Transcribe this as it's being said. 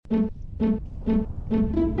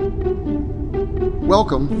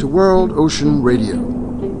Welcome to World Ocean Radio.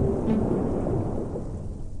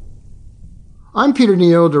 I'm Peter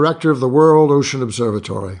Neal, director of the World Ocean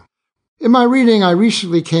Observatory. In my reading, I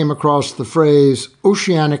recently came across the phrase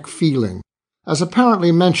oceanic feeling, as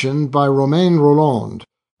apparently mentioned by Romain Rolland,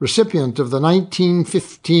 recipient of the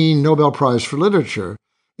 1915 Nobel Prize for Literature,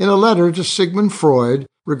 in a letter to Sigmund Freud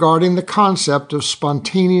regarding the concept of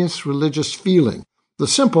spontaneous religious feeling, the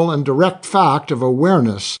simple and direct fact of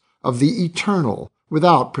awareness of the eternal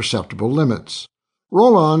without perceptible limits.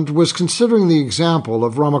 Rolland was considering the example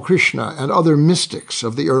of Ramakrishna and other mystics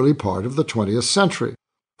of the early part of the 20th century.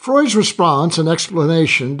 Freud's response and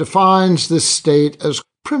explanation defines this state as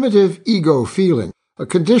primitive ego feeling, a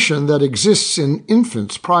condition that exists in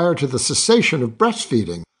infants prior to the cessation of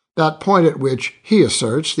breastfeeding, that point at which, he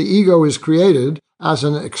asserts, the ego is created as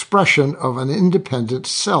an expression of an independent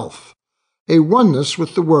self, a oneness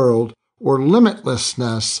with the world, or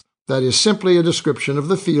limitlessness that is simply a description of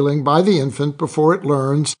the feeling by the infant before it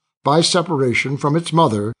learns, by separation from its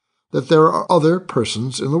mother, that there are other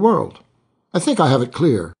persons in the world. I think I have it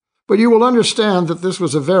clear, but you will understand that this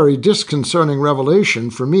was a very disconcerting revelation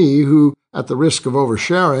for me who, at the risk of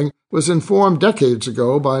oversharing, was informed decades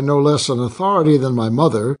ago by no less an authority than my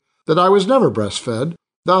mother that I was never breastfed,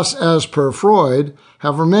 thus, as per Freud,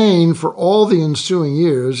 have remained for all the ensuing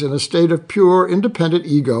years in a state of pure independent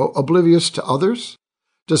ego, oblivious to others?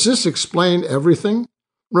 Does this explain everything?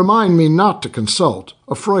 Remind me not to consult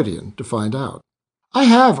a Freudian to find out. I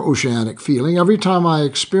have oceanic feeling every time I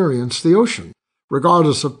experience the ocean,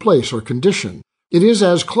 regardless of place or condition. It is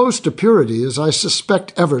as close to purity as I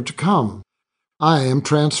suspect ever to come. I am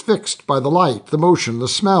transfixed by the light, the motion, the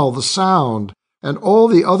smell, the sound, and all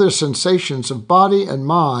the other sensations of body and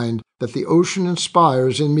mind that the ocean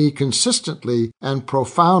inspires in me consistently and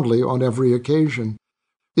profoundly on every occasion.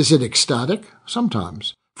 Is it ecstatic?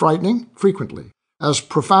 Sometimes. Frightening? Frequently. As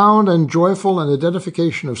profound and joyful an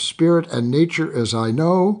identification of spirit and nature as I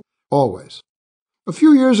know? Always. A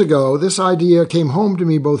few years ago, this idea came home to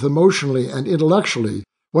me both emotionally and intellectually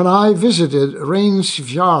when I visited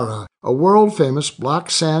Reynisfjara, a world-famous black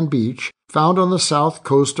sand beach found on the south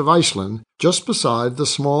coast of Iceland, just beside the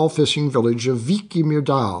small fishing village of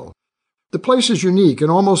Vík-í-Mýrdal. The place is unique and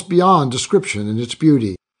almost beyond description in its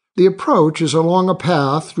beauty. The approach is along a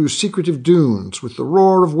path through secretive dunes, with the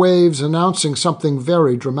roar of waves announcing something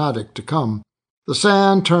very dramatic to come. The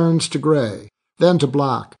sand turns to gray, then to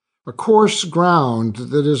black, a coarse ground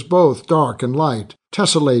that is both dark and light,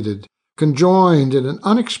 tessellated, conjoined in an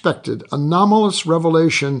unexpected, anomalous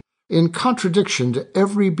revelation in contradiction to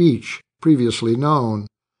every beach previously known.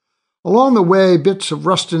 Along the way, bits of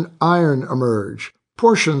rusted iron emerge,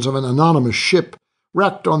 portions of an anonymous ship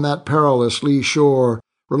wrecked on that perilous lee shore,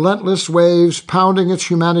 relentless waves pounding its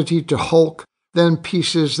humanity to hulk, then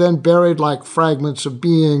pieces, then buried like fragments of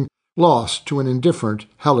being, lost to an indifferent,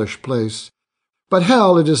 hellish place. But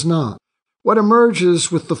hell it is not. What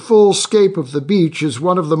emerges with the full scape of the beach is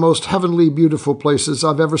one of the most heavenly beautiful places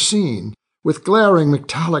I've ever seen, with glaring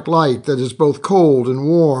metallic light that is both cold and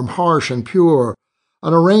warm, harsh and pure,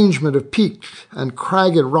 an arrangement of peaked and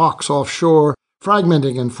cragged rocks offshore,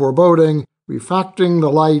 fragmenting and foreboding, refracting the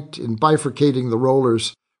light in bifurcating the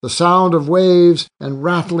rollers. The sound of waves and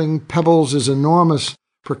rattling pebbles is enormous,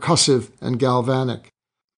 percussive, and galvanic.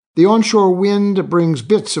 The onshore wind brings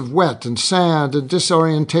bits of wet and sand and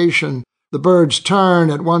disorientation. The birds turn,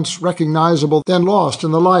 at once recognizable, then lost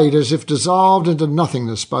in the light as if dissolved into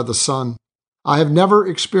nothingness by the sun. I have never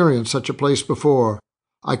experienced such a place before.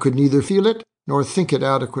 I could neither feel it nor think it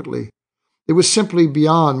adequately. It was simply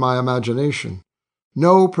beyond my imagination.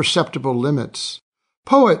 No perceptible limits.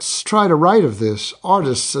 Poets try to write of this,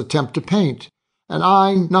 artists attempt to paint, and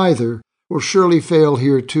I, neither, will surely fail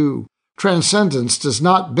here too. Transcendence does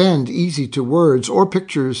not bend easy to words or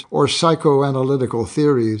pictures or psychoanalytical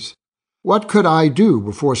theories. What could I do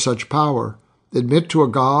before such power? Admit to a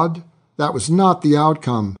God? That was not the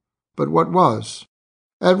outcome, but what was?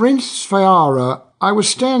 At Reynisfjara, I was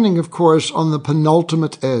standing, of course, on the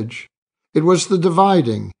penultimate edge. It was the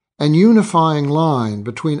dividing and unifying line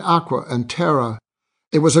between aqua and terra.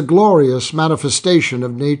 It was a glorious manifestation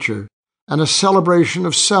of nature, and a celebration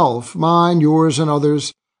of self, mine, yours, and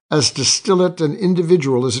others, as distillate and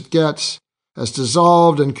individual as it gets, as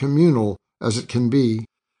dissolved and communal as it can be.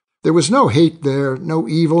 There was no hate there, no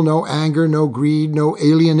evil, no anger, no greed, no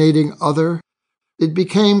alienating other. It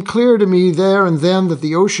became clear to me there and then that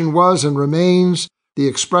the ocean was and remains the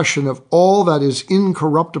expression of all that is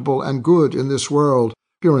incorruptible and good in this world,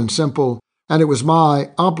 pure and simple, and it was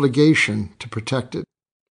my obligation to protect it.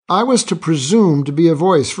 I was to presume to be a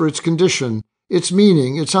voice for its condition, its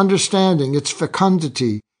meaning, its understanding, its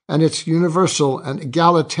fecundity, and its universal and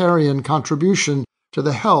egalitarian contribution to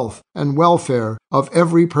the health and welfare of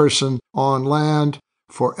every person on land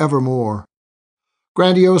forevermore.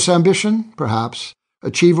 Grandiose ambition? Perhaps.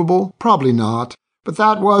 Achievable? Probably not. But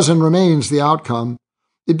that was and remains the outcome.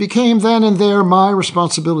 It became then and there my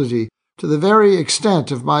responsibility, to the very extent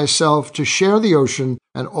of myself, to share the ocean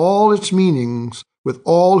and all its meanings with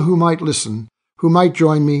all who might listen, who might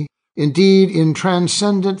join me, indeed in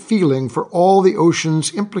transcendent feeling for all the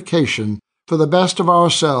ocean's implication for the best of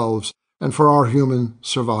ourselves and for our human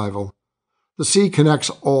survival. The sea connects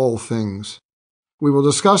all things. We will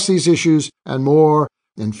discuss these issues and more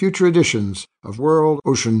in future editions of World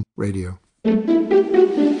Ocean Radio.